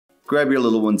Grab your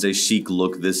little ones a chic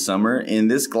look this summer in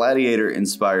this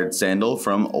gladiator-inspired sandal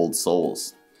from Old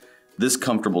Soles. This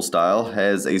comfortable style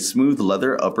has a smooth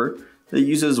leather upper that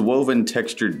uses woven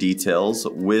textured details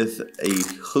with a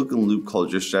hook and loop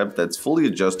culture strap that's fully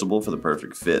adjustable for the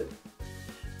perfect fit.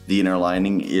 The inner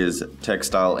lining is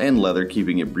textile and leather,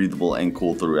 keeping it breathable and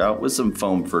cool throughout with some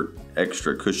foam for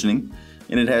extra cushioning,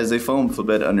 and it has a foam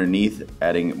footbed underneath,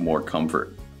 adding more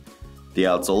comfort. The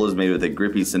outsole is made with a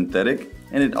grippy synthetic,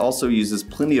 and it also uses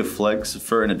plenty of flex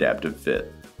for an adaptive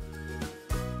fit.